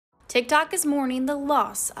TikTok is mourning the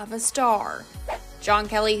loss of a star. John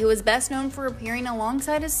Kelly, who is best known for appearing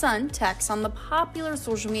alongside his son, Tex, on the popular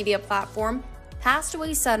social media platform, passed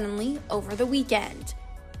away suddenly over the weekend.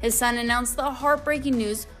 His son announced the heartbreaking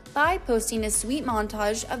news by posting a sweet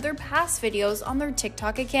montage of their past videos on their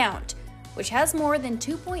TikTok account, which has more than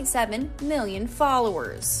 2.7 million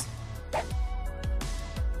followers.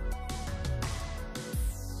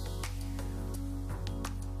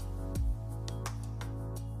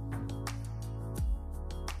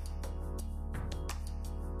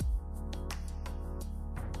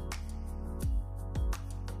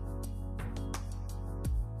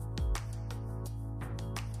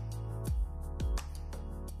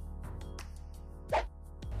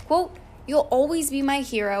 Quote, "You'll always be my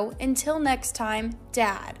hero. Until next time,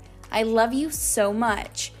 Dad. I love you so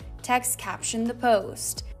much," Tex captioned the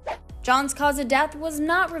post. John's cause of death was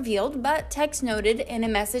not revealed, but Tex noted in a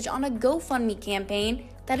message on a GoFundMe campaign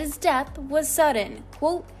that his death was sudden.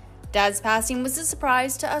 Quote, "Dad's passing was a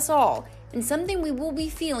surprise to us all, and something we will be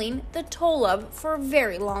feeling the toll of for a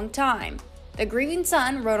very long time." The grieving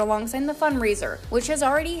son wrote alongside the fundraiser, which has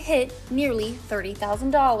already hit nearly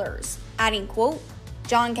 $30,000, adding, quote,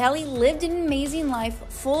 "John Kelly lived an amazing life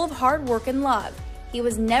full of hard work and love. He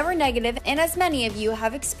was never negative, and as many of you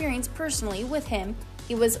have experienced personally with him,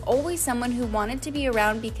 he was always someone who wanted to be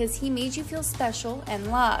around because he made you feel special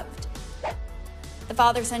and loved." The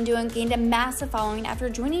father-son duo gained a massive following after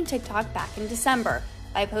joining TikTok back in December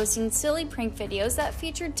by posting silly prank videos that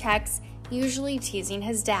featured Tex usually teasing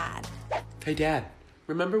his dad. Hey Dad,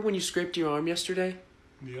 remember when you scraped your arm yesterday?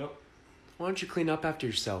 Yep. Why don't you clean up after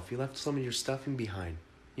yourself? You left some of your stuffing behind.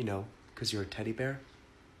 You know, because you're a teddy bear.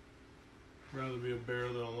 Rather be a bear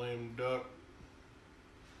than a lame duck.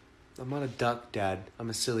 I'm not a duck, Dad. I'm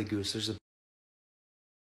a silly goose. There's a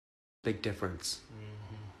big difference.